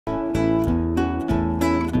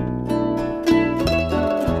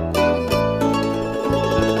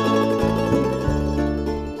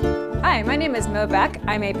name is Maureen Beck.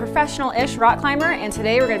 I'm a professional-ish rock climber, and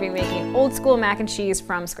today we're going to be making old school mac and cheese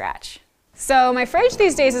from scratch. So my fridge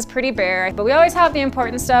these days is pretty bare, but we always have the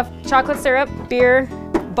important stuff: chocolate syrup, beer,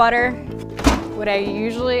 butter. What I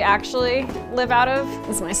usually actually live out of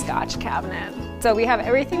is my Scotch cabinet. So we have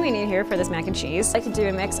everything we need here for this mac and cheese. I like to do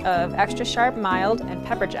a mix of extra sharp, mild, and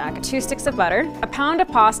pepper jack. 2 sticks of butter, a pound of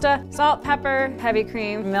pasta, salt, pepper, heavy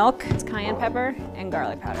cream, milk, cayenne pepper, and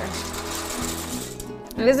garlic powder.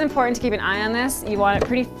 It is important to keep an eye on this. You want it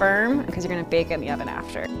pretty firm because you're gonna bake it in the oven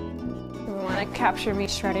after. You wanna capture me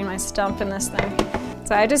shredding my stump in this thing.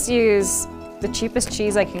 So I just use the cheapest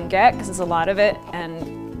cheese I can get because there's a lot of it,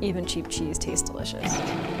 and even cheap cheese tastes delicious.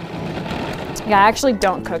 Yeah, I actually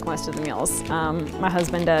don't cook most of the meals. My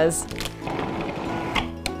husband does.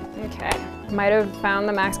 Okay, might have found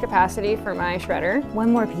the max capacity for my shredder.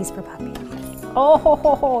 One more piece for puppy.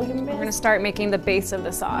 Oh, you missed. We're gonna start making the base of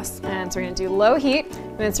the sauce. And so we're gonna do low heat,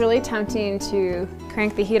 and it's really tempting to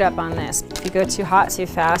crank the heat up on this. If you go too hot too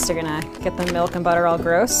fast, you're gonna get the milk and butter all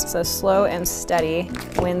gross. So slow and steady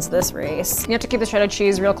wins this race. You have to keep the shredded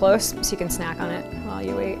cheese real close so you can snack on it while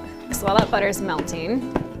you wait. So while that butter's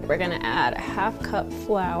melting, we're gonna add a ½ cup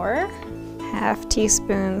flour, ½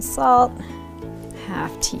 teaspoon salt,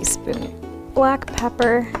 ½ teaspoon black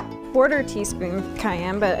pepper, ¼ teaspoon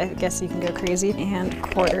cayenne, but I guess you can go crazy, and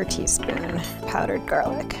 ¼ teaspoon powdered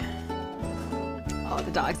garlic. Oh,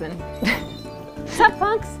 the dog's in. What's up,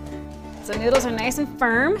 punks? So noodles are nice and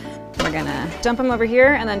firm. We're gonna dump them over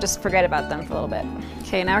here and then just forget about them for a little bit.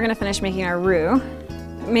 Okay, now we're gonna finish making our roux.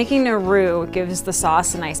 Making a roux gives the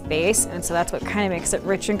sauce a nice base, and so that's what kind of makes it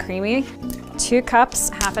rich and creamy. 2 cups,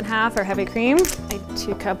 half and half, are heavy cream.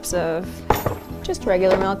 2 cups of just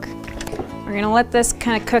regular milk. We're gonna let this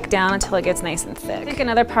kind of cook down until it gets nice and thick. I think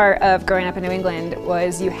another part of growing up in New England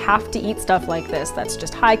was you have to eat stuff like this that's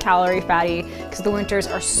just high calorie, fatty, because the winters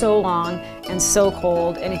are so long and so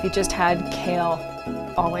cold, and if you just had kale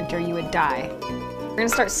all winter, you would die. We're gonna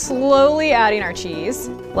start slowly adding our cheese.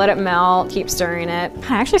 Let it melt, keep stirring it.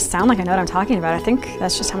 I actually sound like I know what I'm talking about. I think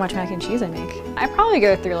that's just how much mac and cheese I make. I probably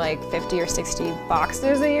go through like 50 or 60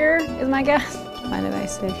 boxes a year, is my guess. Divided by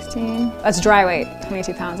 16. That's dry weight,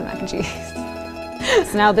 22 pounds of mac and cheese.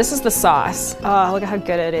 So now this is the sauce. Oh, look at how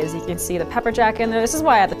good it is. You can see the pepper jack in there. This is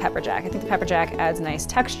why I add the pepper jack. I think the pepper jack adds nice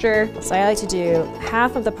texture. So I like to do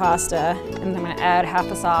half of the pasta, and then I'm gonna add half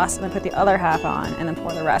the sauce, and then put the other half on, and then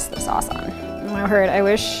pour the rest of the sauce on. Oh, I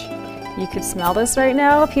wish you could smell this right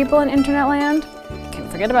now, people in internet land. Okay,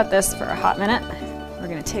 forget about this for a hot minute. We're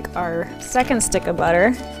gonna take our second stick of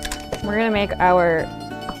butter. We're gonna make our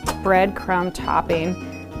breadcrumb topping.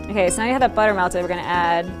 Okay, so now you have that butter melted, we're gonna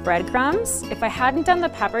add breadcrumbs. If I hadn't done the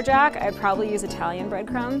pepper jack, I'd probably use Italian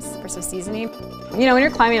breadcrumbs for some seasoning. You know, when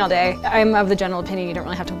you're climbing all day, I'm of the general opinion you don't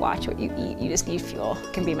really have to watch what you eat, you just need fuel.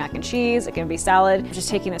 It can be mac and cheese, it can be salad. Just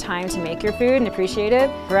taking the time to make your food and appreciate it.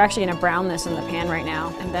 We're actually gonna brown this in the pan right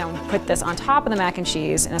now, and then put this on top of the mac and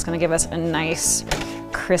cheese, and it's gonna give us a nice,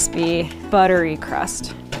 crispy, buttery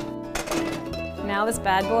crust. Now this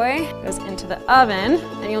bad boy goes into the oven,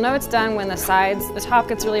 and you'll know it's done when the top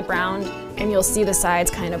gets really browned, and you'll see the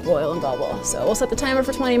sides kind of boil and bubble. So we'll set the timer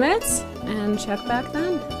for 20 minutes and check back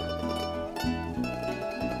then.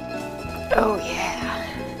 Oh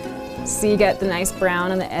yeah. So you get the nice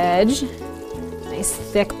brown on the edge, nice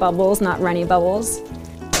thick bubbles, not runny bubbles.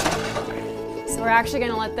 So we're actually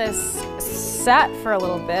gonna let this set for a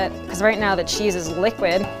little bit, because right now the cheese is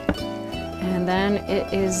liquid, and then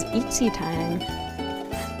it is eatsy time.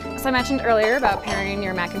 So I mentioned earlier about pairing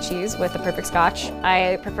your mac and cheese with the perfect scotch.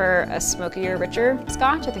 I prefer a smokier, richer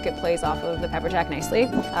scotch. I think it plays off of the pepper jack nicely.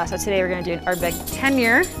 So today we're gonna do an Ardbeg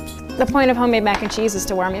 10-year. The point of homemade mac and cheese is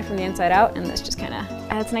to warm you from the inside out, and this just kind of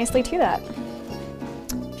adds nicely to that.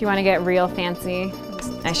 If you want to get real fancy,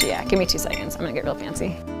 actually yeah, give me 2 seconds. I'm gonna get real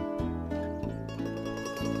fancy.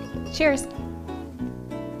 Cheers.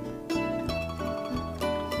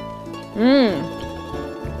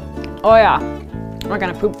 Oh yeah. I'm not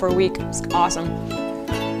gonna poop for a week. It's awesome.